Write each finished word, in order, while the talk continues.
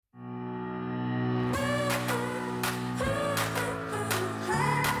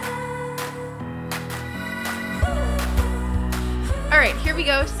right, here we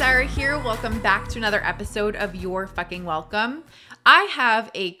go. Sarah here. Welcome back to another episode of You're Fucking Welcome. I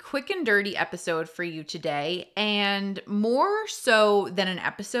have a quick and dirty episode for you today, and more so than an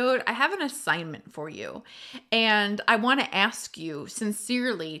episode, I have an assignment for you. And I want to ask you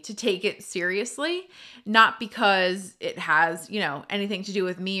sincerely to take it seriously, not because it has, anything to do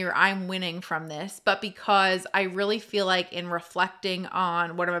with me or I'm winning from this, but because I really feel like in reflecting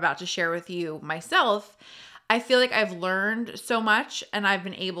on what I'm about to share with you myself, I feel like I've learned so much and I've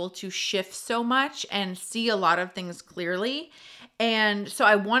been able to shift so much and see a lot of things clearly. And so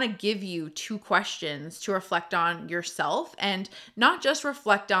I want to give you 2 questions to reflect on yourself, and not just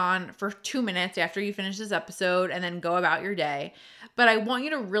reflect on for 2 minutes after you finish this episode and then go about your day, but I want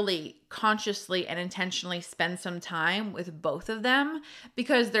you to really consciously and intentionally spend some time with both of them,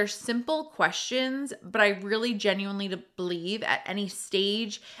 because they're simple questions, but I really genuinely believe at any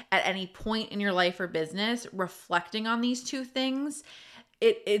stage, at any point in your life or business, reflecting on these 2 things,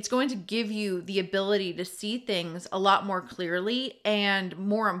 it's going to give you the ability to see things a lot more clearly, and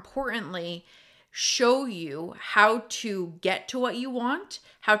more importantly, show you how to get to what you want,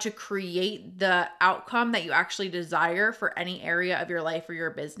 how to create the outcome that you actually desire for any area of your life or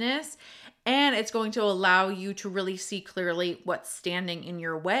your business. And it's going to allow you to really see clearly what's standing in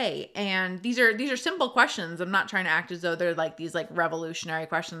your way. And these are simple questions. I'm not trying to act as though they're like these like revolutionary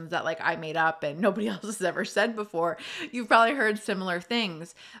questions that like I made up and nobody else has ever said before. You've probably heard similar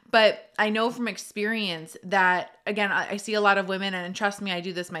things. But I know from experience that, again, I see a lot of women, and trust me, I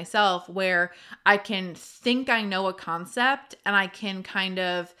do this myself, where I can think I know a concept and I can kind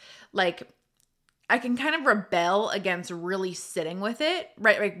of rebel against really sitting with it,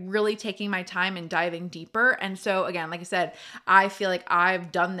 right? Like really taking my time and diving deeper. And so again, like I said, I feel like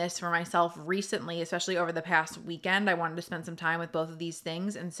I've done this for myself recently, especially over the past weekend. I wanted to spend some time with both of these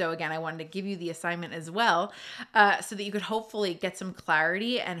things. And so again, I wanted to give you the assignment as well, so that you could hopefully get some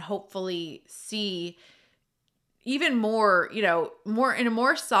clarity and hopefully see even more, more in a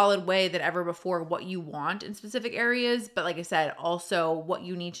more solid way than ever before what you want in specific areas. But like I said, also what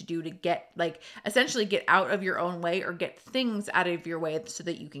you need to do to get, like, essentially get out of your own way or get things out of your way so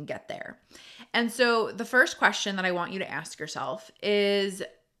that you can get there. And so the first question that I want you to ask yourself is,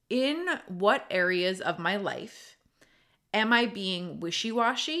 in what areas of my life am I being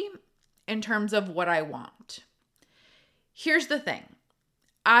wishy-washy in terms of what I want? Here's the thing.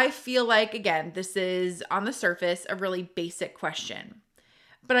 I feel like, again, this is on the surface a really basic question,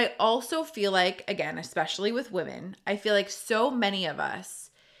 but I also feel like, again, especially with women, I feel like so many of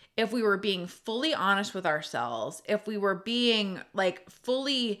us, if we were being fully honest with ourselves, if we were being like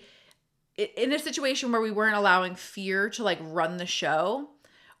fully in a situation where we weren't allowing fear to like run the show,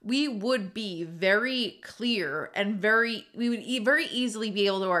 we would be very clear and we would very easily be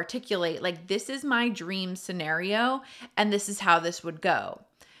able to articulate, like, this is my dream scenario and this is how this would go.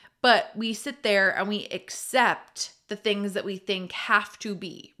 But we sit there and we accept the things that we think have to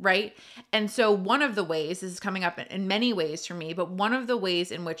be, right? And so one of the ways, this is coming up in many ways for me, but one of the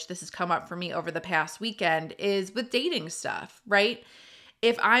ways in which this has come up for me over the past weekend is with dating stuff, right?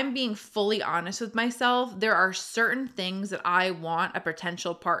 If I'm being fully honest with myself, there are certain things that I want a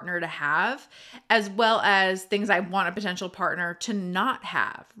potential partner to have, as well as things I want a potential partner to not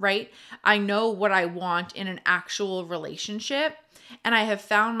have, right? I know what I want in an actual relationship. And I have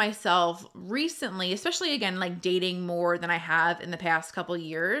found myself recently, especially again, like dating more than I have in the past couple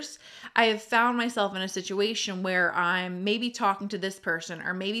years, I have found myself in a situation where I'm maybe talking to this person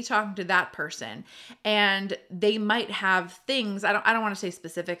or maybe talking to that person, and they might have things, I don't want to say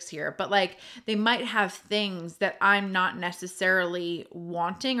specifics here, but like they might have things that I'm not necessarily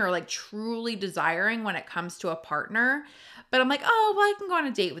wanting or like truly desiring when it comes to a partner. But I'm like, oh, well, I can go on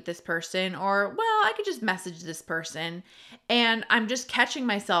a date with this person, or, well, I could just message this person. And I'm just catching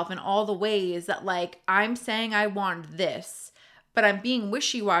myself in all the ways that, like, I'm saying I want this, but I'm being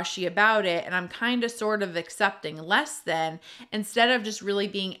wishy-washy about it. And I'm kind of sort of accepting less than, instead of just really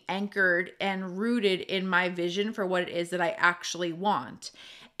being anchored and rooted in my vision for what it is that I actually want.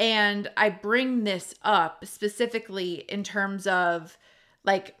 And I bring this up specifically in terms of,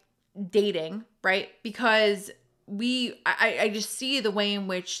 like, dating, right? Because I just see the way in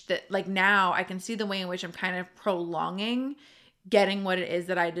which that, like, now I can see the way in which I'm kind of prolonging getting what it is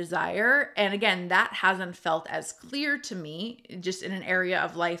that I desire. And again, that hasn't felt as clear to me, just in an area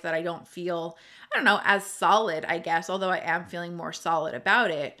of life that I don't feel, as solid, I guess, although I am feeling more solid about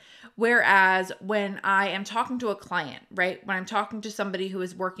it. Whereas when I am talking to a client, right, when I'm talking to somebody who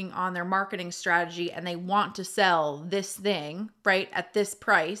is working on their marketing strategy and they want to sell this thing, right, at this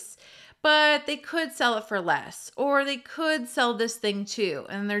price, but they could sell it for less, or they could sell this thing too,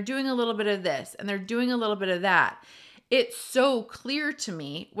 and they're doing a little bit of this and they're doing a little bit of that. it's so clear to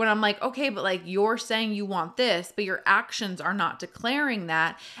me when I'm like, okay, but like you're saying you want this, but your actions are not declaring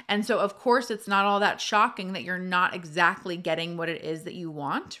that. And so, of course, it's not all that shocking that you're not exactly getting what it is that you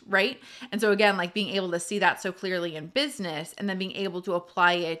want, right? And so, again, like being able to see that so clearly in business and then being able to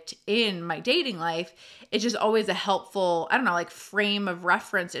apply it in my dating life, it's just always a helpful, I don't know, like frame of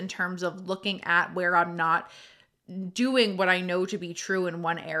reference in terms of looking at where I'm not doing what I know to be true in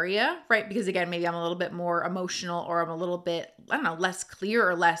one area, right? Because again, maybe I'm a little bit more emotional, or I'm a little bit, I don't know, less clear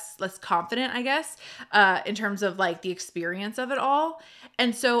or less confident, I guess, in terms of like the experience of it all.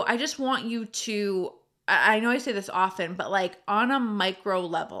 And so I just want you to, I know I say this often, but like on a micro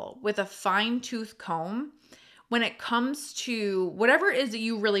level with a fine tooth comb, when it comes to whatever it is that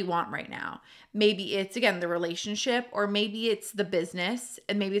you really want right now, maybe it's again the relationship, or maybe it's the business,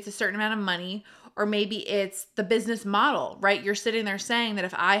 and maybe it's a certain amount of money, or maybe it's the business model, right? You're sitting there saying that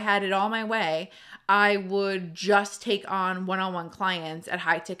if I had it all my way, I would just take on one-on-one clients at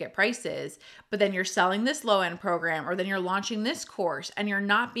high ticket prices. But then you're selling this low end program, or then you're launching this course, and you're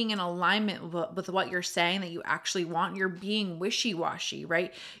not being in alignment with what you're saying that you actually want. You're being wishy-washy,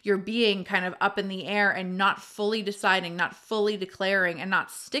 right? You're being kind of up in the air and not fully deciding, not fully declaring, and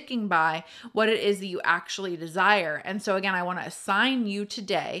not sticking by what it is that you actually desire. And so again, I want to assign you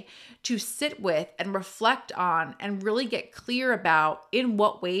today to sit with and reflect on and really get clear about in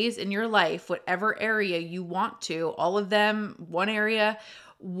what ways in your life, whatever area you want to, all of them, one area,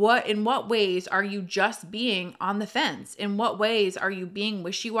 in what ways are you just being on the fence? In what ways are you being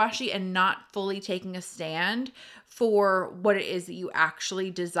wishy-washy and not fully taking a stand for what it is that you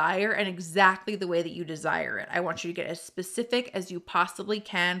actually desire and exactly the way that you desire it? I want you to get as specific as you possibly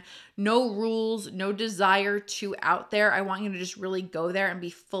can. No rules, no desire to out there. I want you to just really go there and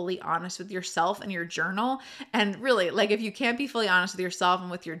be fully honest with yourself and your journal. And really, like if you can't be fully honest with yourself and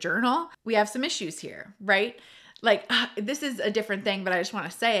with your journal, we have some issues here, right? Like, this is a different thing, but I just want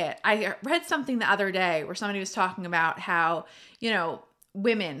to say it. I read something the other day where somebody was talking about how,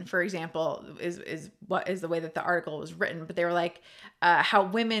 women, for example, is what is the way that the article was written, but they were like, how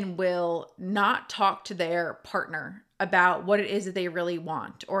women will not talk to their partner about what it is that they really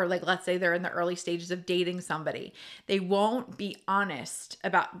want. Or like, let's say they're in the early stages of dating somebody. They won't be honest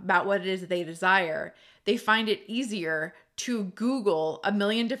about what it is that they desire. They find it easier to Google a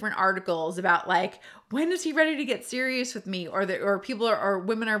million different articles about like, when is he ready to get serious with me? Or people or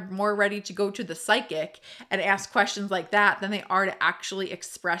women are more ready to go to the psychic and ask questions like that than they are to actually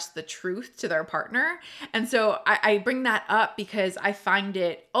express the truth to their partner. And so I bring that up because I find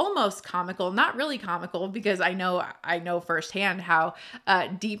it almost comical, not really comical, because I know firsthand how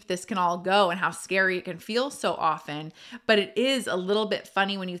deep this can all go and how scary it can feel so often. But it is a little bit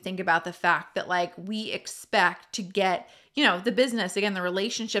funny when you think about the fact that like we expect to get the business, again, the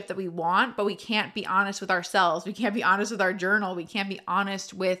relationship that we want, but we can't be honest with ourselves. We can't be honest with our journal. We can't be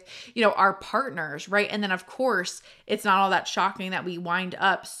honest with, our partners, right? And then of course, it's not all that shocking that we wind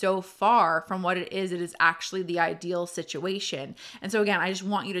up so far from what it is actually the ideal situation. And so again, I just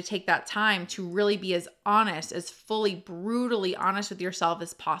want you to take that time to really be as honest, as fully, brutally honest with yourself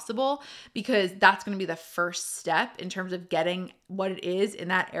as possible, because that's going to be the first step in terms of getting what it is in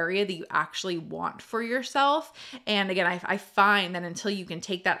that area that you actually want for yourself. And again, I find that until you can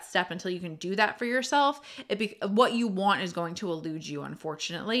take that step, until you can do that for yourself, what you want is going to elude you,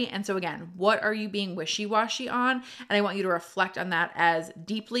 unfortunately. And so again, what are you being wishy-washy on? And I want you to reflect on that as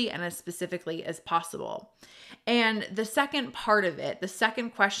deeply and as specifically as possible. And the second part of it, the second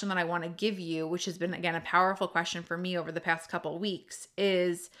question that I want to give you, which has been, again, a powerful question for me over the past couple of weeks,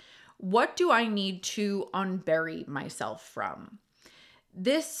 is what do I need to unbury myself from?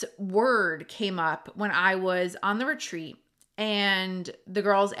 This word came up when I was on the retreat and the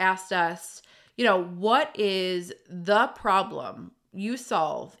girls asked us, what is the problem you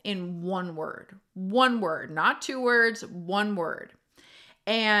solve in one word? One word, not two words, one word.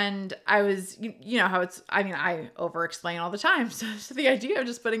 And I was, how I over explain all the time. So the idea of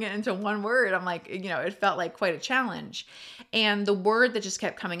just putting it into one word, I'm like, it felt like quite a challenge. And the word that just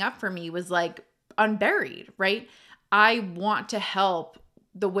kept coming up for me was like unburied, right? I want to help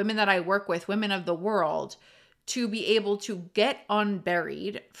the women that I work with, women of the world, to be able to get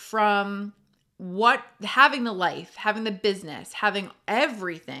unburied from having the life, having the business, having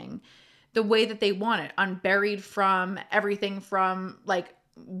everything the way that they want it, unburied from everything from like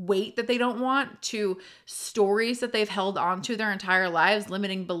weight that they don't want to stories that they've held on to their entire lives,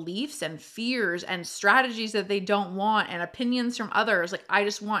 limiting beliefs and fears and strategies that they don't want and opinions from others. Like I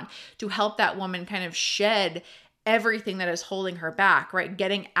just want to help that woman kind of shed everything that is holding her back, right?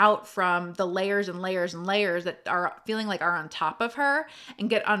 Getting out from the layers and layers and layers that are feeling like are on top of her, and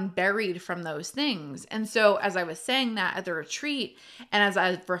get unburied from those things. And so as I was saying that at the retreat, and as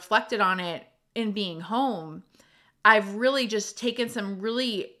I've reflected on it in being home, I've really just taken some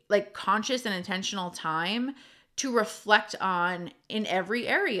really like conscious and intentional time to reflect on, in every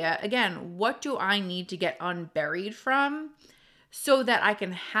area, again, what do I need to get unburied from so that I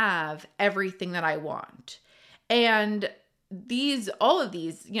can have everything that I want? And all of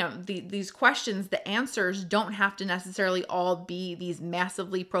these, these questions, the answers don't have to necessarily all be these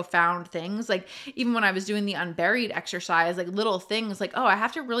massively profound things. Like, even when I was doing the unburied exercise, like little things like, oh, I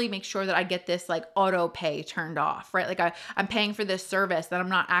have to really make sure that I get this like auto pay turned off, right? Like I'm paying for this service that I'm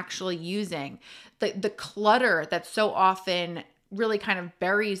not actually using. The clutter that so often really kind of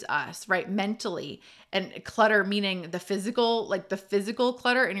buries us, right, mentally. And clutter meaning the physical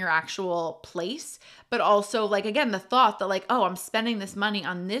clutter in your actual place, but also like, again, the thought that like, oh, I'm spending this money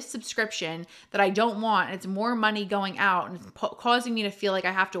on this subscription that I don't want, and it's more money going out, and it's causing me to feel like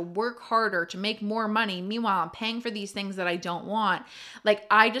I have to work harder to make more money. Meanwhile, I'm paying for these things that I don't want. Like,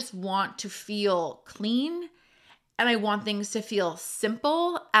 I just want to feel clean, and I want things to feel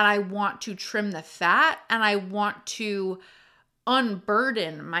simple, and I want to trim the fat, and I want to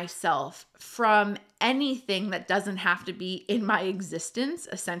unburden myself from anything that doesn't have to be in my existence,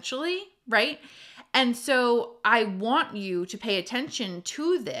 essentially, right? And so I want you to pay attention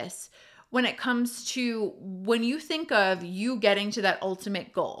to this when it comes to when you think of you getting to that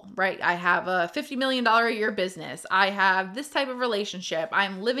ultimate goal, right? I have a $50 million a year business. I have this type of relationship.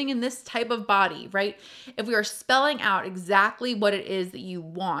 I'm living in this type of body, right? If we are spelling out exactly what it is that you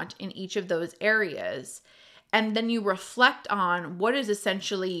want in each of those areas, and then you reflect on what is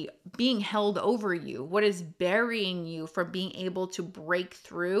essentially being held over you, what is burying you from being able to break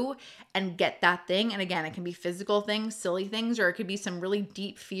through and get that thing. And again, it can be physical things, silly things, or it could be some really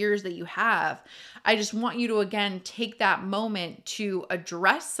deep fears that you have. I just want you to, again, take that moment to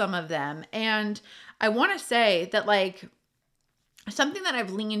address some of them. And I want to say that, like, something that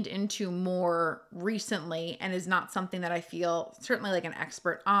I've leaned into more recently, and is not something that I feel certainly like an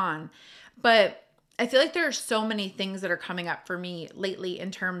expert on, but I feel like there are so many things that are coming up for me lately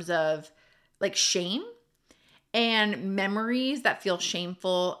in terms of like shame and memories that feel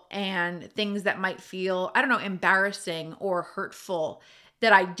shameful, and things that might feel, I don't know, embarrassing or hurtful,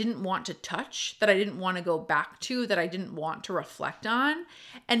 that I didn't want to touch, that I didn't want to go back to, that I didn't want to reflect on.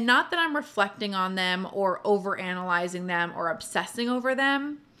 And not that I'm reflecting on them or overanalyzing them or obsessing over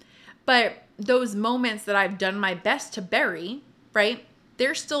them, but those moments that I've done my best to bury, right?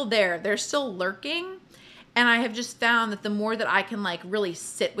 They're still there. They're still lurking. And I have just found that the more that I can like really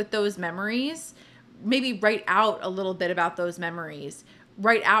sit with those memories, maybe write out a little bit about those memories,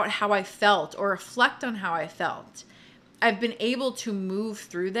 write out how I felt or reflect on how I felt, I've been able to move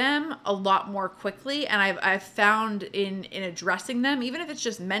through them a lot more quickly. And I've found in addressing them, even if it's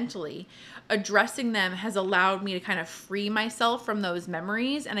just mentally, addressing them has allowed me to kind of free myself from those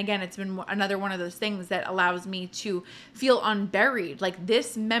memories. And again, it's been another one of those things that allows me to feel unburied. Like,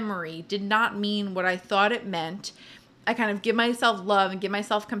 this memory did not mean what I thought it meant. I kind of give myself love and give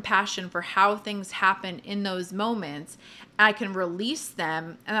myself compassion for how things happen in those moments. I can release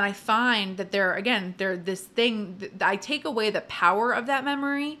them. And then I find that they're this thing, I take away the power of that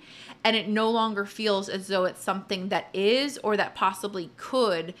memory, and it no longer feels as though it's something that is, or that possibly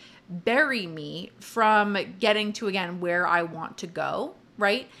could bury me from getting to, again, where I want to go.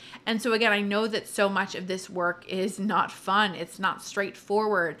 Right. And so again, I know that so much of this work is not fun. It's not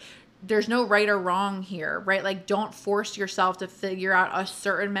straightforward. There's no right or wrong here, right? Like, don't force yourself to figure out a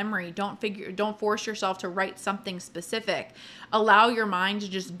certain memory. Don't force yourself to write something specific. Allow your mind to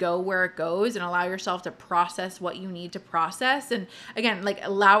just go where it goes, and allow yourself to process what you need to process. And again, like,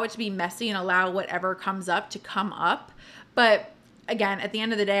 allow it to be messy, and allow whatever comes up to come up. But again, at the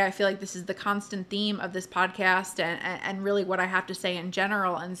end of the day, I feel like this is the constant theme of this podcast, and really what I have to say in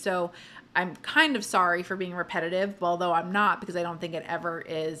general. And so I'm kind of sorry for being repetitive, although I'm not, because I don't think it ever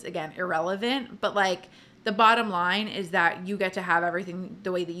is, again, irrelevant. But like, the bottom line is that you get to have everything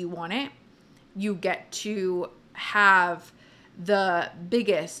the way that you want it. You get to have the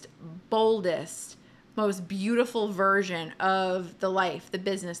biggest, boldest, most beautiful version of the life, the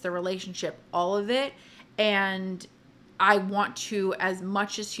business, the relationship, all of it. And I want to, as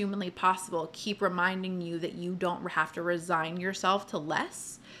much as humanly possible, keep reminding you that you don't have to resign yourself to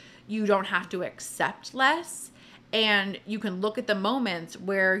less. You don't have to accept less. And you can look at the moments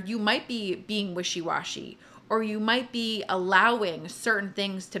where you might be being wishy-washy, or you might be allowing certain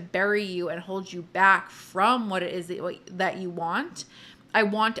things to bury you and hold you back from what it is that you want. I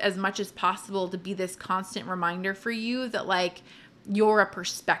want as much as possible to be this constant reminder for you that like you're a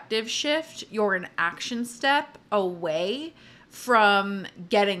perspective shift, you're an action step away from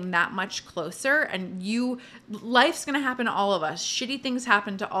getting that much closer. And life's going to happen to all of us. Shitty things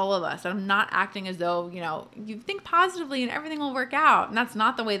happen to all of us. I'm not acting as though, you think positively and everything will work out. And that's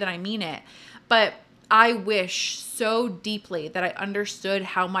not the way that I mean it. But I wish so deeply that I understood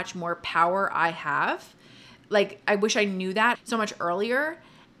how much more power I have. Like, I wish I knew that so much earlier.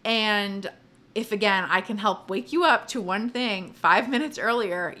 And if, again, I can help wake you up to one thing 5 minutes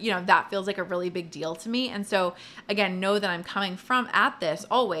earlier, that feels like a really big deal to me. And so, again, know that I'm coming at this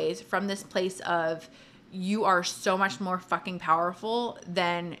always from this place of you are so much more fucking powerful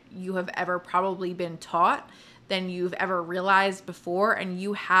than you have ever probably been taught, than you've ever realized before. And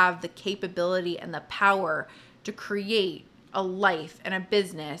you have the capability and the power to create a life and a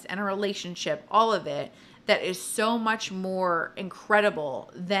business and a relationship, all of it, that is so much more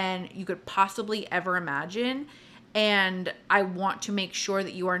incredible than you could possibly ever imagine. And I want to make sure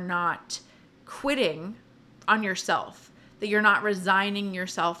that you are not quitting on yourself, that you're not resigning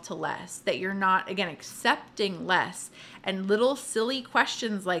yourself to less, that you're not, again, accepting less. And little silly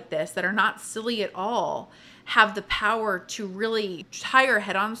questions like this that are not silly at all have the power to really tie your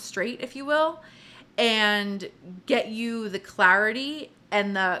head on straight, if you will, and get you the clarity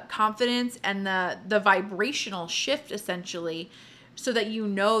and the confidence and the vibrational shift, essentially, so that you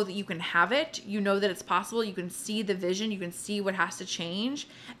know that you can have it, you know that it's possible, you can see the vision, you can see what has to change,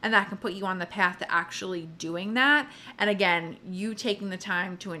 and that can put you on the path to actually doing that. And again, you taking the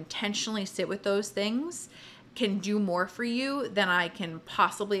time to intentionally sit with those things can do more for you than I can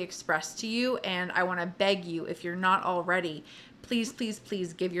possibly express to you. And I want to beg you, if you're not already, please, please,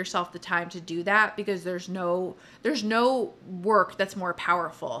 please give yourself the time to do that, because there's no work that's more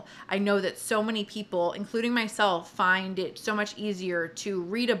powerful. I know that so many people, including myself, find it so much easier to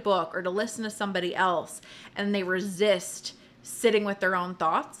read a book or to listen to somebody else, and they resist sitting with their own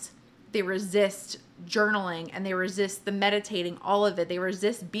thoughts. They resist journaling, and they resist the meditating, all of it. They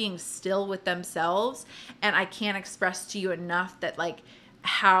resist being still with themselves. And I can't express to you enough that like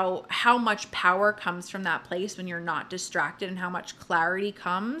how much power comes from that place when you're not distracted, and how much clarity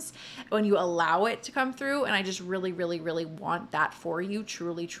comes when you allow it to come through. And I just really, really, really want that for you,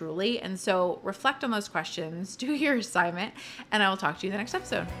 truly, truly. And so reflect on those questions, do your assignment, and I will talk to you in the next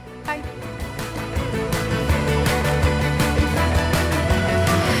episode. Bye.